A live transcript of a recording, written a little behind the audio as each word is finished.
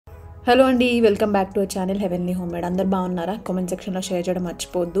Hello అండి, welcome back to our channel heavenly homemade. అందరు బాగున్నారా? కామెంట్ సెక్షన్లో షేర్ చేయడం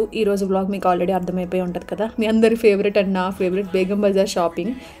మర్చిపోద్దు. ఈరోజు వ్లాగ్ మీకు ఆల్రెడీ అర్థమైపోయి ఉంటుంది కదా, మీ అందరి ఫేవరెట్ అండ్ నా favourite Begum Bazar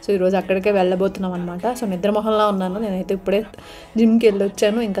shopping. So ఈరోజు అక్కడికే వెళ్ళబోతున్నాం అనమాట. సో నిద్రమొహంలో ఉన్నాను నేనైతే. ఇప్పుడే జిమ్కి వెళ్ళి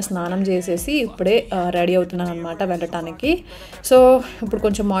వచ్చాను, ఇంకా స్నానం చేసేసి ఇప్పుడే రెడీ అవుతున్నాను అనమాట వెళ్ళటానికి. సో ఇప్పుడు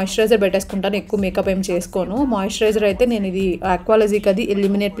కొంచెం మాయిశ్చరైజర్ పెట్టేసుకుంటాను, ఎక్కువ మేకప్ ఏం చేసుకోను. మాయిశ్చరైజర్ అయితే నేను ఇది ఆక్వాలజిక్ అది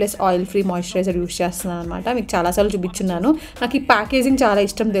eliminate plus oil free moisturiser use చేస్తున్నాను అనమాట. మీకు చాలాసార్లు చూపించున్నాను. నాకు ఈ ప్యాకేజింగ్ చాలా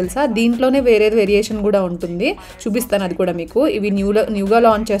ఇష్టం తెలుసా. దీంట్లోనే వేరే వేరియేషన్ కూడా ఉంటుంది, చూపిస్తాను అది కూడా మీకు. ఇవి న్యూగా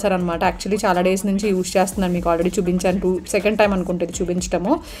లాంచ్ చేశారనమాట. యాక్చువల్లీ చాలా డేస్ నుంచి యూస్ చేస్తున్నాను, మీకు ఆల్రెడీ చూపించాను. సెకండ్ టైం అనుకుంటుంది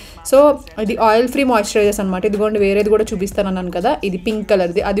చూపించడము. సో ఇది ఆయిల్ ఫ్రీ మాయిశ్చరైజర్స్ అనమాట. ఇదిగోండి వేరేది కూడా చూపిస్తాను అన్నాను కదా, ఇది పింక్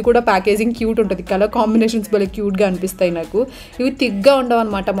కలర్ది. అది కూడా ప్యాకేజింగ్ క్యూట్ ఉంటుంది, కలర్ కాంబినేషన్స్ భలే క్యూట్గా అనిపిస్తాయి నాకు. ఇవి థిక్గా ఉండవు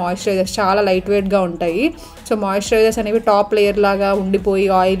అనమాట మాయిశ్చరైజర్స్, చాలా లైట్ వెయిట్గా ఉంటాయి. సో మాయిశ్చరైజర్స్ అనేవి టాప్ లేయర్ లాగా ఉండిపోయి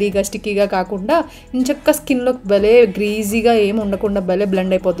ఆయిలీగా స్టిక్కీగా కాకుండా ఇంచక్క స్కిన్లో భలే గ్రీజీగా ఏమి ఉండకుండా భలే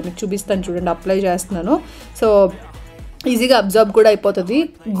బ్లెండ్ అయిపోతుంది. మీకు చూపిస్తాను చూడండి, అప్లై చేస్తున్నాను. సో ఈజీగా అబ్జర్బ్ కూడా అయిపోతుంది,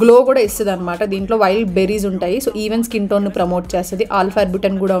 గ్లో కూడా ఇస్తుంది అనమాట. దీంట్లో వైల్డ్ బెర్రీస్ ఉంటాయి, సో ఈవెన్ స్కిన్ టోన్ను ప్రమోట్ చేస్తుంది. ఆల్ఫా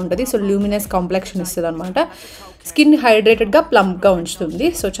అర్బిటన్ కూడా ఉంటుంది, సో ల్యూమినస్ కాంప్లెక్షన్ ఇస్తుంది అనమాట. స్కిన్ హైడ్రేటెడ్గా ప్లంప్గా ఉంచుతుంది.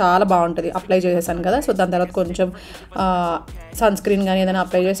 సో చాలా బాగుంటుంది. అప్లై చేసేసాను కదా, సో దాని తర్వాత కొంచెం సన్ స్క్రీన్ కానీ ఏదైనా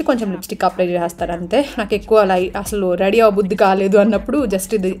అప్లై చేసి కొంచెం లిప్స్టిక్ అప్లై చేస్తాను అంతే. నాకు ఎక్కువ అసలు రెడీ అవ్వబుద్ధి కాలేదు అన్నప్పుడు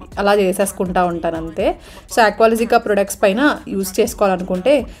జస్ట్ ఇది అలా చేసేసుకుంటా ఉంటాను అంతే. సో ఆక్వాలజికా ప్రొడక్ట్స్ పైన యూస్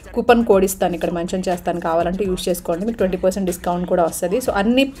చేసుకోవాలనుకుంటే కూపన్ కోడ్ ఇస్తాను, ఇక్కడ మెన్షన్ చేస్తాను, కావాలంటే యూస్ చేసుకోండి. మీకు 20% డిస్కౌంట్ కూడా వస్తుంది. సో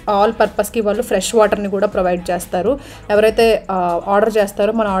అన్ని ఆల్ పర్పస్కి వాళ్ళు ఫ్రెష్ వాటర్ని కూడా ప్రొవైడ్ చేస్తారు. ఎవరైతే ఆర్డర్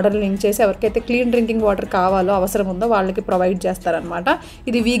చేస్తారో మన ఆర్డర్ లింక్ చేసి ఎవరికైతే క్లీన్ డ్రింకింగ్ వాటర్ కావాలో అవసరం ఉందో వాళ్ళకి ప్రొవైడ్ చేస్తారనమాట.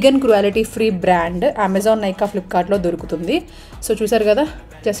 ఇది vegan cruelty free brand. Amazon, Nykaa, ఫ్లిప్కార్ట్లో దొరుకుతుంది. సో చూసారు కదా,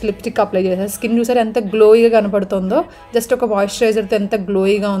 జస్ట్ లిప్స్టిక్ అప్లై చేశారు. స్కిన్ చూసారు ఎంత గ్లోయిగా కనపడుతుందో, జస్ట్ ఒక మాయిశ్చరైజర్తో ఎంత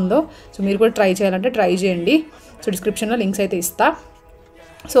గ్లోయిగా ఉందో. సో మీరు కూడా ట్రై చేయాలంటే ట్రై చేయండి. సో డిస్క్రిప్షన్లో లింక్స్ అయితే ఇస్తా.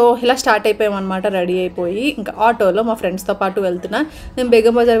 సో ఇలా స్టార్ట్ అయిపోయామన్నమాట, రెడీ అయిపోయి. ఇంకా ఆటోలో మా ఫ్రెండ్స్తో పాటు వెళ్తున్నా. నేను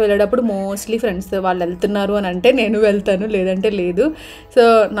బేగం బజార్ వెళ్ళేటప్పుడు మోస్ట్లీ ఫ్రెండ్స్ వాళ్ళు వెళ్తున్నారు అని అంటే నేను వెళ్తాను, లేదంటే లేదు. సో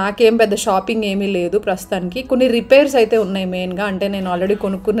నాకేం పెద్ద షాపింగ్ ఏమీ లేదు ప్రస్తుతానికి. కొన్ని రిపేర్స్ అయితే ఉన్నాయి మెయిన్గా. అంటే నేను ఆల్రెడీ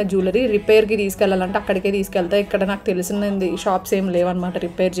కొనుక్కున్న జ్యువెలరీ రిపేర్కి తీసుకెళ్ళాలంటే అక్కడికే తీసుకెళ్తా. ఇక్కడ నాకు తెలిసినది షాప్స్ ఏం లేవన్నమాట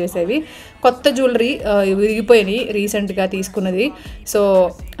రిపేర్ చేసేవి. కొత్త జ్యువెలరీ విరిగిపోయినాయి రీసెంట్గా తీసుకున్నది. సో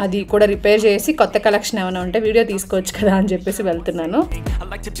అది కూడా రిపేర్ చేసి కొత్త కలెక్షన్ ఏమైనా ఉంటే వీడియో తీసుకోవచ్చు కదా అని చెప్పేసి వెళ్తున్నాను.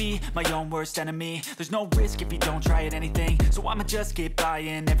 like to be my own worst enemy. There's no risk if you don't try at anything. So I'ma just keep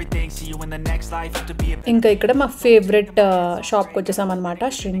buying everything. See you in the next life. Have to be ఇంకా ఇక్కడ మా favourite షాప్కి వచ్చేసామన్నమాట,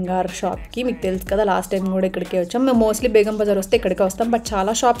 శృంగార్ షాప్కి. మీకు తెలుసు కదా, last time కూడా ఇక్కడికే వచ్చాం. మేము మోస్ట్లీ బేగం బజార్ వస్తే ఇక్కడికే వస్తాం, బట్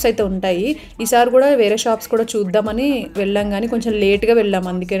చాలా షాప్స్ అయితే ఉంటాయి. ఈసారి కూడా వేరే షాప్స్ కూడా చూద్దామని వెళ్ళాం, కానీ కొంచెం లేట్గా వెళ్ళాం,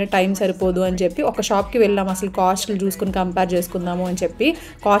 అందుకనే టైం సరిపోదు అని చెప్పి ఒక షాప్కి వెళ్ళాం. అసలు కాస్ట్లు చూసుకుని కంపేర్ చేసుకుందాము అని చెప్పి.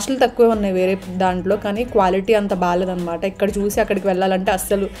 కాస్ట్లు తక్కువే ఉన్నాయి వేరే దాంట్లో, కానీ క్వాలిటీ అంత బాగాలేదన్నమాట. ఇక్కడ చూసి అక్కడికి వెళ్ళాలంటే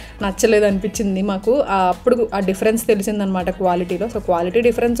అస్సలు నచ్చలేదు అనిపించింది మాకు. అప్పుడు ఆ డిఫరెన్స్ తెలిసిందనమాట క్వాలిటీలో. సో క్వాలిటీ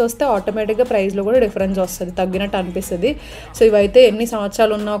డిఫరెన్స్ వస్తే ఆటోమేటిక్గా ప్రైస్లో కూడా డిఫరెన్స్ వస్తుంది, తగ్గినట్టు అనిపిస్తుంది. సో ఇవైతే ఎన్ని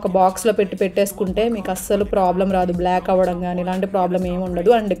సంవత్సరాలు ఉన్న ఒక బాక్స్లో పెట్టేసుకుంటే మీకు అస్సలు ప్రాబ్లం రాదు, బ్లాక్ అవ్వడం కానీ ఇలాంటి ప్రాబ్లం ఏమి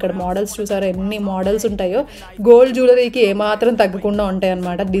ఉండదు. అండ్ ఇక్కడ మోడల్స్ చూసారా ఎన్ని మోడల్స్ ఉంటాయో. గోల్డ్ జ్యువెలరీకి ఏమాత్రం తగ్గకుండా ఉంటాయి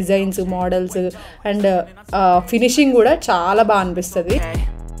అన్నమాట, డిజైన్స్, మోడల్స్ అండ్ ఫినిషింగ్ కూడా చాలా బాగా అనిపిస్తుంది.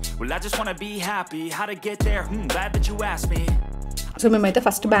 well, I just wanna be happy. How to get there? Glad that you asked me. So మేమైతే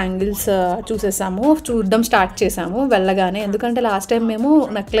ఫస్ట్ బ్యాంగిల్స్ చూసేసాము, చూడడం స్టార్ట్ చేసాము వెళ్ళగానే. ఎందుకంటే లాస్ట్ టైం మేము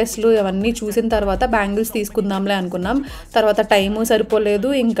నెక్లెస్లు అవన్నీ చూసిన తర్వాత బ్యాంగిల్స్ తీసుకుందాంలే అనుకున్నాం. తర్వాత టైము సరిపోలేదు,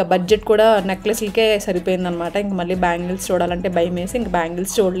 ఇంకా బడ్జెట్ కూడా నెక్లెస్లకే సరిపోయిందనమాట. ఇంక మళ్ళీ బ్యాంగిల్స్ చూడాలంటే భయం వేసి ఇంక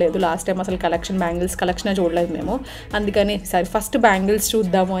బ్యాంగిల్స్ చూడలేదు. లాస్ట్ టైం అసలు బ్యాంగిల్స్ కలెక్షనే చూడలేదు మేము. అందుకని సరే ఫస్ట్ బ్యాంగిల్స్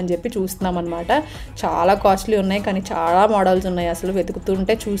చూద్దాము అని చెప్పి చూస్తున్నాం అనమాట. చాలా కాస్ట్లీ ఉన్నాయి, కానీ చాలా మోడల్స్ ఉన్నాయి. అసలు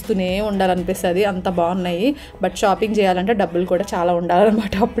వెతుకుతుంటే చూస్తూనే ఉండాలనిపిస్తుంది, అంత బాగున్నాయి. బట్ షాపింగ్ చేయాలంటే డబ్బులు కూడా చాలా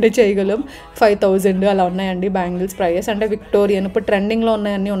ఉండాలన్నమాట, అప్పుడే చేయగలం. 5000 అలా ఉన్నాయండి బ్యాంగిల్స్ ప్రైజెస్. అంటే విక్టోరియన్ ఇప్పుడు ట్రెండింగ్లో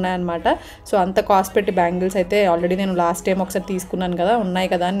ఉన్నాయన్నీ ఉన్నాయన్నమాట. సో అంత కాస్ట్ పెట్టి బ్యాంగిల్స్ అయితే ఆల్రెడీ నేను లాస్ట్ టైం ఒకసారి తీసుకున్నాను కదా, ఉన్నాయి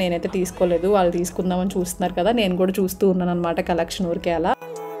కదా అని నేనైతే తీసుకోలేదు. వాళ్ళు తీసుకుందామని చూస్తున్నారు కదా, నేను కూడా చూస్తూ ఉన్నాను అనమాట కలెక్షన్ ఊరికే అలా.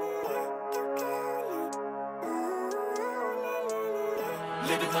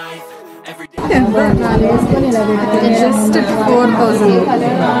 జస్ట్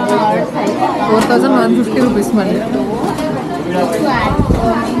 4150 రూపీస్ మళ్ళీ. I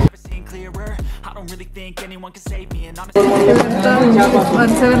don't really think anyone can save me, and honestly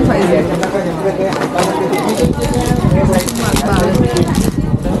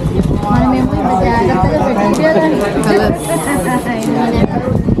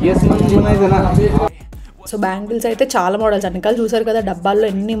so bangles అయితే చాలా మోడల్స్ వెనకాల చూసారు కదా, డబ్బాల్లో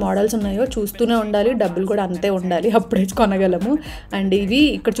ఎన్ని మోడల్స్ ఉన్నాయో చూస్తూనే ఉండాలి, డబ్బులు కూడా అంతే ఉండాలి, అప్పుడే కొనగలము. అండ్ ఇవి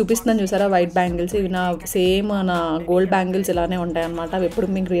ఇక్కడ చూపిస్తున్నాను చూసారా వైట్ బ్యాంగిల్స్, ఇవి నా సేమ్ నా గోల్డ్ బ్యాంగిల్స్ ఇలానే ఉంటాయి అనమాట. అవి ఎప్పుడు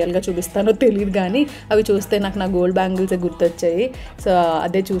మీకు రియల్గా చూపిస్తానో తెలియదు కానీ అవి చూస్తే నాకు నా గోల్డ్ బ్యాంగిల్సే గుర్తొచ్చాయి. సో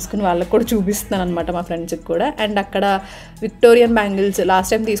అదే చూసుకుని వాళ్ళకి కూడా చూపిస్తున్నాను అనమాట, మా ఫ్రెండ్స్కి కూడా. అండ్ అక్కడ విక్టోరియన్ బ్యాంగిల్స్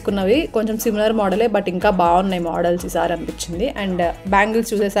లాస్ట్ టైం తీసుకున్నవి కొంచెం సిమిలర్ మోడలే, బట్ ఇంకా బాగున్నాయి మోడల్స్ ఈసారి అనిపించింది. అండ్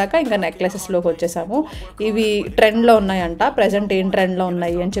బ్యాంగిల్స్ చూసేసాక ఇంకా నెక్లెసెస్లోకి వచ్చేసాము. ఇవి ట్రెండ్లో ఉన్నాయంట, ప్రజెంట్ ఏం ట్రెండ్లో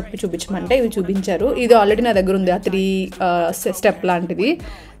ఉన్నాయి అని చెప్పి చూపించమంటే ఇవి చూపించారు. ఇది ఆల్రెడీ నా దగ్గర ఉంది, ఆ 3 స్టెప్ లాంటిది.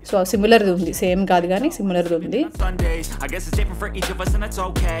 సో సిమిలర్ది ఉంది, సేమ్ కాదు కానీ సిమిలర్ది ఉంది.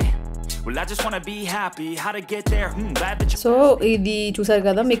 సో ఇది చూసారు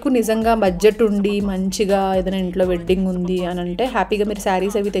కదా, మీకు నిజంగా బడ్జెట్ ఉండి మంచిగా ఏదైనా ఇంట్లో వెడ్డింగ్ ఉంది అని అంటే హ్యాపీగా మీరు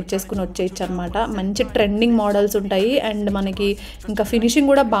శారీస్ అవి తెచ్చేసుకుని వచ్చేయచ్చు అనమాట. మంచి ట్రెండింగ్ మోడల్స్ ఉంటాయి అండ్ మనకి ఇంకా ఫినిషింగ్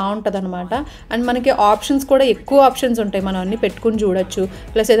కూడా బాగుంటుంది అనమాట. అండ్ మనకి ఆప్షన్స్ కూడా ఎక్కువ ఆప్షన్స్ ఉంటాయి, మనం అన్ని పెట్టుకుని చూడొచ్చు.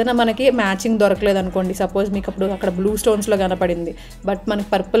 ప్లస్ ఏదైనా మనకి మ్యాచింగ్ దొరకలేదు అనుకోండి, సపోజ్ మీకు అప్పుడు అక్కడ బ్లూ స్టోన్స్లో కనపడింది బట్ మనకి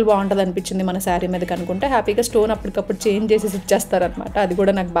పర్పుల్ బాగుంటుంది అనిపించింది మన శారీ మీద కనుకుంటే హ్యాపీగా స్టోన్ అప్పటికప్పుడు చేంజ్ చేసి ఇచ్చేస్తారనమాట. అది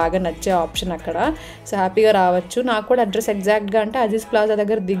కూడా నాకు బాగా నచ్చే ఆప్షన్ అక్కడ. సో హ్యాపీగా రావచ్చు. నాకు కూడా అడ్రస్ ఎగ్జాక్ట్గా అంటే అజీజ్ ప్లాజా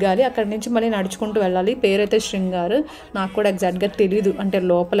దగ్గర దిగాలి, అక్కడి నుంచి మళ్ళీ నడుచుకుంటూ వెళ్ళాలి. పేరైతే శృంగార్, నాకు కూడా ఎగ్జాక్ట్గా తెలియదు అంటే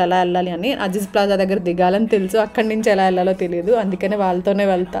లోపల ఎలా వెళ్ళాలి అని. అజీజ్ ప్లాజా దగ్గర దిగాలని తెలుసు, అక్కడి నుంచి ఎలా వెళ్ళాలో తెలియదు, అందుకనే వాళ్ళతోనే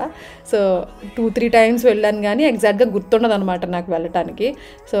వెళ్తా. సో 2-3 టైమ్స్ వెళ్ళాను కానీ ఎగ్జాక్ట్గా గుర్తుండదు అనమాట నాకు వెళ్ళటానికి.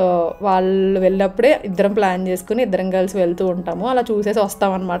 సో వాళ్ళు వెళ్ళినప్పుడే ఇద్దరం ప్లాన్ చేసుకుని ఇద్దరం కలిసి వెళ్తూ ఉంటాము, అలా చూసేసి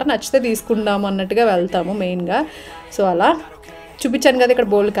వస్తామన్నమాట. నచ్చితే తీసుకుందాము అన్నట్టుగా వెళ్తాము మెయిన్గా. సో అలా చూపించాను కదా, ఇక్కడ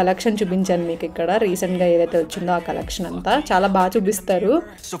బోల్డ్ కలెక్షన్ చూపించాను మీకు. ఇక్కడ రీసెంట్గా ఏదైతే వచ్చిందో ఆ కలెక్షన్ అంతా చాలా బాగా చూపిస్తారు.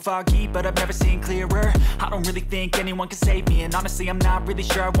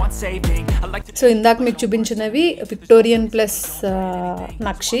 సో ఇందాక మీకు చూపించినవి విక్టోరియన్ ప్లస్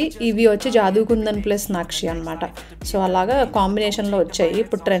నక్షి, ఇవి వచ్చి జాదూకుందన్ ప్లస్ నక్షి అనమాట. సో అలాగా కాంబినేషన్లో వచ్చాయి.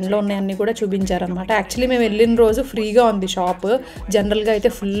 ఇప్పుడు ట్రెండ్లో ఉన్నాయన్నీ కూడా చూపించారనమాట. యాక్చువల్లీ మేము వెళ్ళిన రోజు ఫ్రీగా ఉంది షాప్, జనరల్గా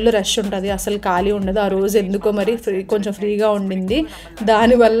అయితే ఫుల్ రష్ ఉంటుంది, అసలు ఖాళీ ఉండదు. ఆ రోజు ఎందుకో మరి కొంచెం ఫ్రీగా ఉండింది,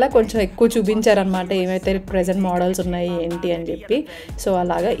 దానివల్ల కొంచెం ఎక్కువ చూపించారనమాట ఏమైతే ప్రజెంట్ మోడల్స్ ఉన్నాయి ఏంటి అని చెప్పి. సో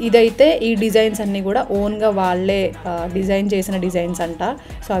అలాగా ఇదైతే ఈ డిజైన్స్ అన్నీ కూడా ఓన్గా వాళ్ళే డిజైన్ చేసిన డిజైన్స్ అంట.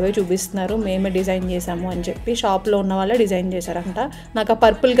 సో అవే చూపిస్తున్నారు, మేమే డిజైన్ చేసాము అని చెప్పి. షాప్లో ఉన్న వాళ్ళే డిజైన్ చేశారంట. నాకు ఆ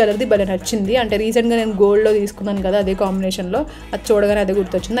పర్పుల్ కలర్ది భలే నచ్చింది, అంటే రీసెంట్గా నేను గోల్డ్లో తీసుకున్నాను కదా అదే కాంబినేషన్లో, అది చూడగానే అదే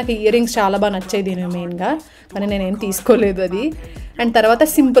గుర్తొచ్చింది. నాకు ఇయర్ రింగ్స్ చాలా బాగా నచ్చాయి దీని మెయిన్గా, కానీ నేనేం తీసుకోలేదు అది. అండ్ తర్వాత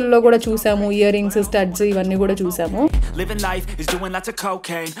సింపుల్లో కూడా చూసాము, ఇయర్ రింగ్స్, స్టడ్స్ ఇవన్నీ కూడా చూసాము.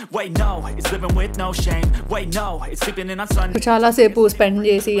 చాలాసేపు స్పెండ్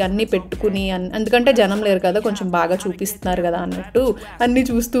చేసి అన్నీ పెట్టుకుని, ఎందుకంటే జనం లేరు కదా కొంచెం బాగా చూపిస్తున్నారు కదా అన్నట్టు అన్నీ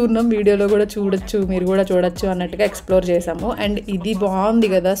చూస్తూ ఉన్నాం. వీడియోలో కూడా చూడొచ్చు, మీరు కూడా చూడొచ్చు అన్నట్టుగా ఎక్స్ప్లోర్ చేసాము. అండ్ ఇది బాగుంది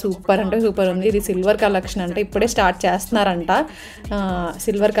కదా, సూపర్ అంటే సూపర్ ఉంది. ఇది సిల్వర్ కలెక్షన్ అంటే ఇప్పుడే స్టార్ట్ చేస్తున్నారంట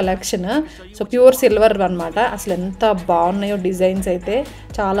silver collection. So pure silver అనమాట. అసలు ఎంత బాగున్నాయో డిజైన్స్ అయితే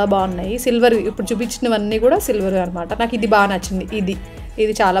చాలా బాగున్నాయి. సిల్వర్ ఇప్పుడు చూపించినవన్నీ కూడా సిల్వర్ అనమాట. నాకు ఇది బాగా నచ్చింది,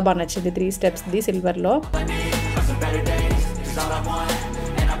 ఇది చాలా బాగా నచ్చింది. 3 స్టెప్స్ది సిల్వర్లో.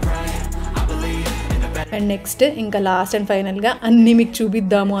 అండ్ నెక్స్ట్ ఇంకా లాస్ట్ అండ్ ఫైనల్గా అన్నీ మీకు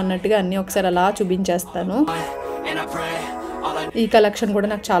చూపిద్దాము అన్నట్టుగా అన్నీ ఒకసారి అలా చూపించేస్తాను. ఈ కలెక్షన్ కూడా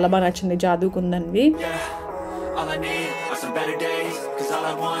నాకు చాలా బాగా నచ్చింది, జాదూకుందన్వి.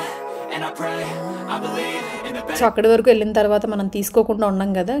 సో అక్కడి వరకు వెళ్ళిన తర్వాత మనం తీసుకోకుండా ఉన్నాం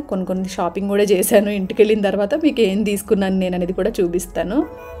కదా, కొన్ని షాపింగ్ కూడా చేశాను. ఇంటికి వెళ్ళిన తర్వాత మీకు ఏం తీసుకున్నాను నేను అనేది కూడా చూపిస్తాను.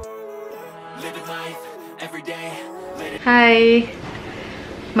 హాయ్,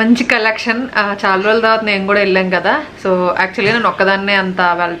 మంచి కలెక్షన్. చాలా రోజుల తర్వాత నేను కూడా వెళ్ళాను కదా. సో యాక్చువల్గా నేను ఒక్కదాన్నే అంత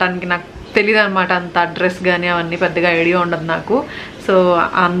వెళ్ళటానికి నాకు తెలియదు అనమాట, అంత అడ్రస్ కానీ అవన్నీ పెద్దగా ఐడియా ఉండదు నాకు. సో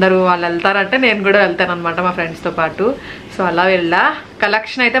అందరూ వాళ్ళు వెళ్తారంటే నేను కూడా వెళ్తాను అనమాట మా ఫ్రెండ్స్తో పాటు. సో అలా వెళ్ళా.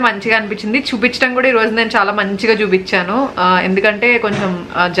 కలెక్షన్ అయితే మంచిగా అనిపించింది, చూపించడం కూడా ఈరోజు నేను చాలా మంచిగా చూపించాను, ఎందుకంటే కొంచెం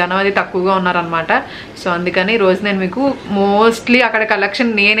జనం అది తక్కువగా ఉన్నారనమాట. సో అందుకని ఈరోజు నేను మీకు మోస్ట్లీ అక్కడ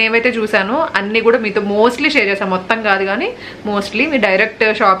కలెక్షన్ నేనేమైతే చూసానో అన్నీ కూడా మీతో మోస్ట్లీ షేర్ చేశాను. మొత్తం కాదు కానీ మోస్ట్లీ మీ డైరెక్ట్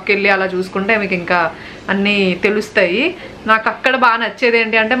షాప్కి వెళ్ళి అలా చూసుకుంటే మీకు ఇంకా అన్నీ తెలుస్తాయి. నాకు అక్కడ బాగా నచ్చేది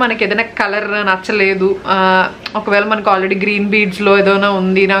ఏంటి అంటే మనకి ఏదైనా కలర్ నచ్చలేదు, ఒకవేళ మనకు ఆల్రెడీ గ్రీన్ బీడ్స్లో ఏదైనా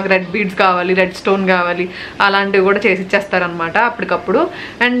ఉంది, నాకు రెడ్ బీడ్స్ కావాలి, రెడ్ స్టోన్ కావాలి, అలాంటివి కూడా చేసి ఇచ్చేస్తారనమాట అప్పటికప్పుడు.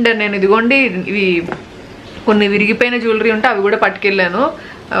 అండ్ నేను ఇదిగోండి ఇవి కొన్ని విరిగిపోయిన జ్యువెలరీ ఉంటే అవి కూడా పట్టుకెళ్ళాను,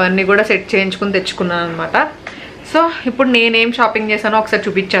 అవన్నీ కూడా సెట్ చేయించుకుని తెచ్చుకున్నాను అనమాట. సో ఇప్పుడు నేనేం షాపింగ్ చేశానో ఒకసారి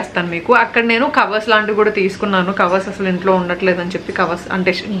చూపించేస్తాను మీకు. అక్కడ నేను కవర్స్ లాంటివి కూడా తీసుకున్నాను. కవర్స్ అసలు ఇంట్లో ఉండట్లేదని చెప్పి కవర్స్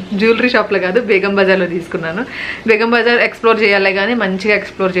అంటే జ్యువెలరీ షాప్లో కాదు, బేగం బజార్లో తీసుకున్నాను. బేగం బజార్ ఎక్స్ప్లోర్ చేయాలి కానీ మంచిగా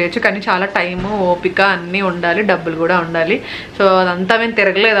ఎక్స్ప్లోర్ చేయొచ్చు, కానీ చాలా టైము ఓపిక అన్నీ ఉండాలి, డబ్బులు కూడా ఉండాలి. సో అదంతా మేము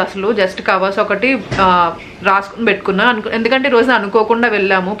తిరగలేదు అసలు. జస్ట్ కవర్స్ ఒకటి రాసుకుని పెట్టుకున్నా. ఎందుకంటే ఈ రోజు అనుకోకుండా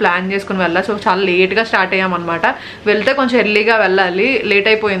వెళ్ళాము, ప్లాన్ చేసుకుని వెళ్ళా. సో చాలా లేట్గా స్టార్ట్ అయ్యామన్నమాట. వెళ్తే కొంచెం ఎర్లీగా వెళ్ళాలి, లేట్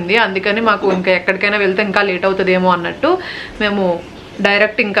అయిపోయింది. అందుకని మాకు ఇంకా ఎక్కడికైనా వెళ్తే ఇంకా లేట్ అవుతుందేమో అన్నట్టు మేము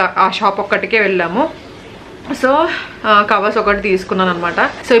డైరెక్ట్ ఇంకా ఆ షాప్ ఒక్కటికే వెళ్ళాము. సో కవర్స్ ఒకటి తీసుకున్నాను అనమాట.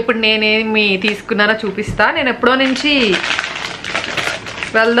 సో ఇప్పుడు నేనేమి తీసుకున్నానో చూపిస్తా. నేను ఎప్పుడో నుంచి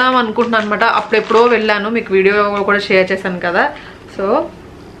వెళ్దాం అనుకుంటున్నాను అనమాట. అప్పుడెప్పుడో వెళ్ళాను, మీకు వీడియో కూడా షేర్ చేశాను కదా. సో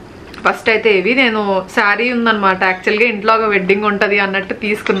ఫస్ట్ అయితే ఇవి నేను శారీ ఉందన్నమాట. యాక్చువల్గా ఇంట్లో ఒక వెడ్డింగ్ ఉంటుంది అన్నట్టు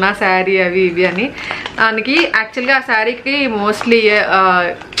తీసుకున్నా శారీ అవి ఇవి అని. దానికి యాక్చువల్గా ఆ శారీకి మోస్ట్లీ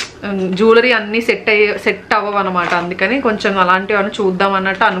జ్యువెలరీ అన్నీ సెట్ అవ్వవు అనమాట. అందుకని కొంచెం అలాంటివన్నీ చూద్దాం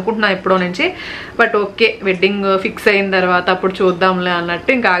అన్నట్టు అనుకుంటున్నా ఎప్పుడో నుంచి. బట్ ఓకే, వెడ్డింగ్ ఫిక్స్ అయిన తర్వాత అప్పుడు చూద్దాంలే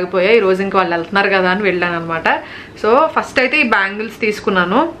అన్నట్టు ఇంకా ఆగిపోయా. ఈరోజు ఇంక వాళ్ళు వెళ్తున్నారు కదా అని వెళ్ళాను అనమాట. సో ఫస్ట్ అయితే ఈ బ్యాంగిల్స్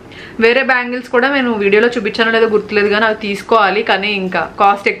తీసుకున్నాను. వేరే బ్యాంగిల్స్ కూడా నేను వీడియోలో చూపించానో లేదో గుర్తులేదు కానీ అవి తీసుకోవాలి, కానీ ఇంకా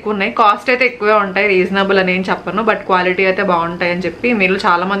కాస్ట్ ఎక్కువ ఉన్నాయి. కాస్ట్ అయితే ఎక్కువే ఉంటాయి, రీజనబుల్ అని ఏం చెప్పను, బట్ క్వాలిటీ అయితే బాగుంటాయి అని చెప్పి మీరు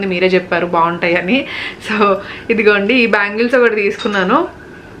చాలామంది మీరే చెప్పారు బాగుంటాయి అని. సో ఇదిగోండి ఈ బ్యాంగిల్స్ ఒకటి తీసుకున్నాను.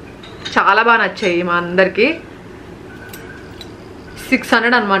 చాలా బాగా నచ్చాయి మా అందరికి.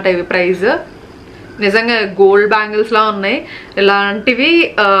 600 అనమాట ఇవి ప్రైస్. నిజంగా గోల్డ్ బ్యాంగిల్స్లా ఉన్నాయి. ఇలాంటివి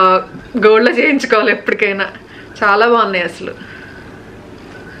గోల్డ్లో చేయించుకోవాలి ఎప్పటికైనా. చాలా బాగున్నాయి అసలు.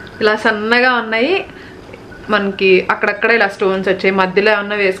 ఇలా సన్నగా ఉన్నాయి, మనకి అక్కడక్కడ ఇలా స్టోన్స్ వచ్చాయి. మధ్యలో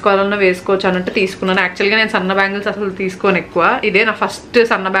ఏమన్నా వేసుకోవాలన్నా వేసుకోవచ్చు అన్నట్టు తీసుకున్నాను. యాక్చువల్గా నేను సన్న బ్యాంగిల్స్ అసలు తీసుకోను ఎక్కువ. ఇదే నా ఫస్ట్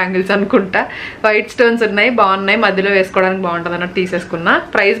సన్న బ్యాంగిల్స్ అనుకుంటా. వైట్ స్టోన్స్ ఉన్నాయి, బాగున్నాయి, మధ్యలో వేసుకోవడానికి బాగుంటుంది అన్నట్టు తీసేసుకున్నా.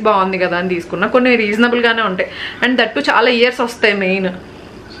 ప్రైస్ బాగుంది కదా అని తీసుకున్నా. కొన్ని రీజనబుల్గానే ఉంటాయి అండ్ దట్టు చాలా ఇయర్స్ వస్తాయి. మెయిన్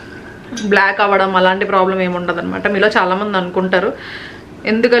బ్లాక్ అవ్వడం అలాంటి ప్రాబ్లం ఏమి ఉండదు అనమాట. మీలో చాలామంది అనుకుంటారు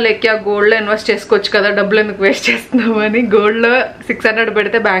ఎందుకు లెక్క గోల్డ్లో ఇన్వెస్ట్ చేసుకోవచ్చు కదా, డబ్బులు ఎందుకు వేస్ట్ చేస్తున్నాము అని. గోల్డ్లో 600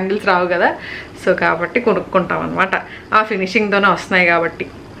 పెడితే బ్యాంగిల్స్ రావు కదా, సో కాబట్టి కొనుక్కుంటాం అనమాట. ఆ ఫినిషింగ్తోనే వస్తున్నాయి కాబట్టి.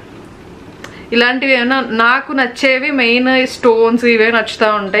 ఇలాంటివి ఏమైనా నాకు నచ్చేవి మెయిన్ స్టోన్స్ ఇవే నచ్చుతూ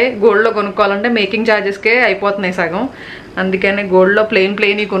ఉంటాయి. గోల్డ్లో కొనుక్కోవాలంటే మేకింగ్ ఛార్జెస్కే అయిపోతున్నాయి సగం. అందుకని గోల్డ్లో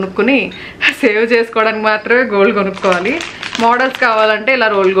ప్లెయిన్ కొనుక్కుని సేవ్ చేసుకోవడానికి మాత్రమే గోల్డ్ కొనుక్కోవాలి. మోడల్స్ కావాలంటే ఇలా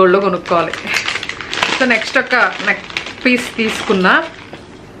రోల్ గోల్డ్లో కొనుక్కోవాలి. సో నెక్స్ట్ ఒక నెక్ పీస్ తీసుకున్నా.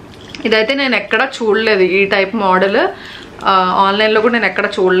 ఇదైతే నేను ఎక్కడ చూడలేదు, ఈ టైప్ మోడల్ ఆన్లైన్లో కూడా నేను ఎక్కడ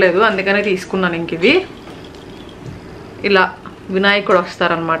చూడలేదు, అందుకనే తీసుకున్నాను. ఇంక ఇవి ఇలా వినాయకుడు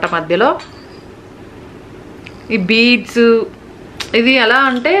వస్తారనమాట మధ్యలో. ఈ బీడ్స్ ఇది ఎలా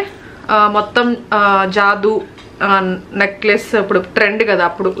అంటే మొత్తం జాదు నెక్లెస్ ఇప్పుడు ట్రెండ్ కదా,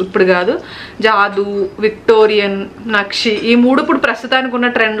 ఇప్పుడు కాదు. జాదు, విక్టోరియన్, నక్షి ఈ మూడు ఇప్పుడు ప్రస్తుతానికి ఉన్న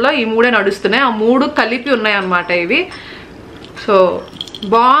ట్రెండ్లో ఈ మూడే నడుస్తున్నాయి. ఆ మూడు కలిపి ఉన్నాయి అన్నమాట ఇవి. సో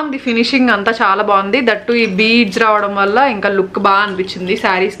బాగుంది ఫినిషింగ్ అంతా, చాలా బాగుంది. దట్టు ఈ బీడ్స్ రావడం వల్ల ఇంకా లుక్ బాగా అనిపించింది.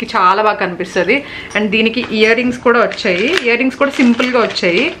 శారీస్కి చాలా బాగా కనిపిస్తుంది. అండ్ దీనికి ఇయర్ రింగ్స్ కూడా వచ్చాయి. ఇయర్ రింగ్స్ కూడా సింపుల్గా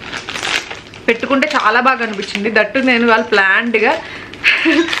వచ్చాయి, పెట్టుకుంటే చాలా బాగా అనిపించింది. దట్టు నేను వాళ్ళు ప్లాన్డ్గా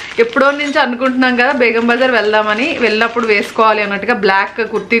ఎప్పుడో నుంచి అనుకుంటున్నాం కదా బేగం బజార్ వెళ్దామని, వెళ్ళినప్పుడు వేసుకోవాలి అన్నట్టుగా బ్లాక్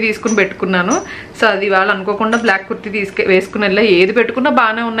కుర్తీ తీసుకుని పెట్టుకున్నాను. సో అది వాళ్ళు అనుకోకుండా బ్లాక్ కుర్తీ వేసుకుని వెళ్ళా. ఏది పెట్టుకున్నా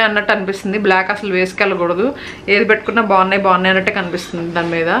బాగానే ఉన్నాయి అన్నట్టు అనిపిస్తుంది. బ్లాక్ అసలు వేసుకెళ్ళకూడదు, ఏది పెట్టుకున్నా బాగున్నాయి అన్నట్టే కనిపిస్తుంది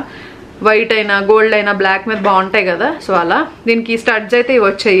దాని మీద. వైట్ అయినా గోల్డ్ అయినా బ్లాక్ మీద బాగుంటాయి కదా, సో అలా. దీనికి స్టడ్స్ అయితే ఇవి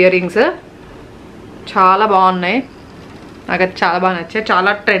వచ్చాయి, ఇయర్ రింగ్స్ చాలా బాగున్నాయి. నాకు అది చాలా బాగా నచ్చాయి,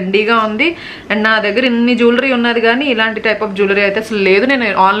 చాలా ట్రెండీగా ఉంది. అండ్ నా దగ్గర ఇన్ని జ్యువెలరీ ఉన్నది కానీ ఇలాంటి టైప్ ఆఫ్ జ్యువెలరీ అయితే అసలు లేదు. నేను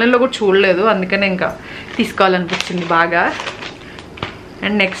ఆన్లైన్లో కూడా చూడలేదు, అందుకనే ఇంకా తీసుకోవాలనిపించింది బాగా.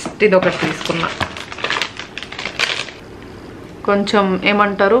 అండ్ నెక్స్ట్ ఇది ఒకటి తీసుకున్నా. కొంచెం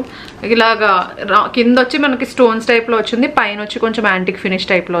ఏమంటారు ఇలాగా కింద వచ్చి మనకి స్టోన్స్ టైప్లో వచ్చింది, పైన వచ్చి కొంచెం యాంటిక్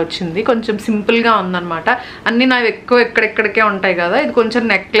ఫినిష్ టైప్లో వచ్చింది. కొంచెం సింపుల్గా ఉందన్నమాట. అన్నీ నావి ఎక్కువ ఎక్కడెక్కడికే ఉంటాయి కదా, ఇది కొంచెం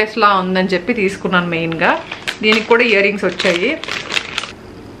నెక్లెస్లా ఉందని చెప్పి తీసుకున్నాను మెయిన్గా. దీనికి కూడా ఇయర్ రింగ్స్ వచ్చాయి.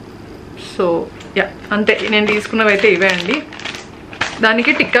 సో యా అంతే, నేను తీసుకున్నవి అయితే ఇవే అండి.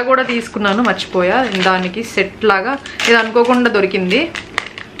 దానికి టిక్కా కూడా తీసుకున్నాను, మర్చిపోయా. దానికి సెట్ లాగా ఇది అనుకోకుండా దొరికింది.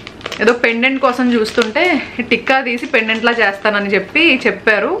 ఏదో పెండెంట్ కోసం చూస్తుంటే టిక్కా తీసి పెండెంట్లా చేస్తానని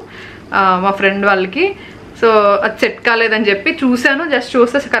చెప్పారు మా ఫ్రెండ్ వాళ్ళకి. సో అది సెట్ కాలేదని చెప్పి చూశాను, జస్ట్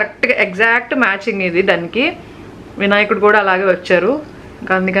చూస్తే కరెక్ట్గా ఎగ్జాక్ట్ మ్యాచింగ్ ఇది దానికి. వినాయకుడు కూడా అలాగే వచ్చారు.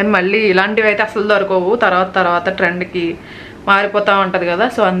 ఇంకా అందుకని మళ్ళీ ఇలాంటివి అయితే అసలు దొరకవు, తర్వాత ట్రెండ్కి మారిపోతూ ఉంటుంది కదా.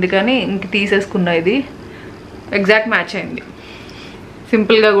 సో అందుకని ఇంక తీసేసుకున్నా. ఇది ఎగ్జాక్ట్ మ్యాచ్ అయింది,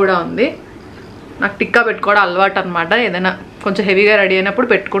 సింపుల్గా కూడా ఉంది. నాకు టిక్కా పెట్టుకోవడం అలవాటు అనమాట. ఏదైనా కొంచెం హెవీగా రెడీ అయినప్పుడు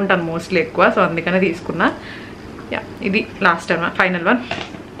పెట్టుకుంటాను మోస్ట్లీ ఎక్కువ, సో అందుకనే తీసుకున్నా. యా ఇది లాస్ట్ వన్, ఫైనల్ వన్.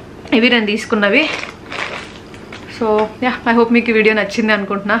 ఇవి నేను తీసుకున్నవి. సో యా, ఐ హోప్ మీకు ఈ వీడియో నచ్చింది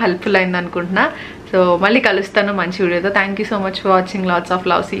అనుకుంటున్నా, హెల్ప్ఫుల్ అయింది అనుకుంటున్నా. సో మళ్ళీ కలుస్తాను మంచి వీడియోతో. Thank you so much for watching. Lots of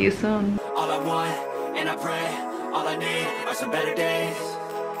love. See you soon. All I want and I pray, all I need are some better days.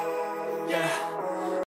 Yeah.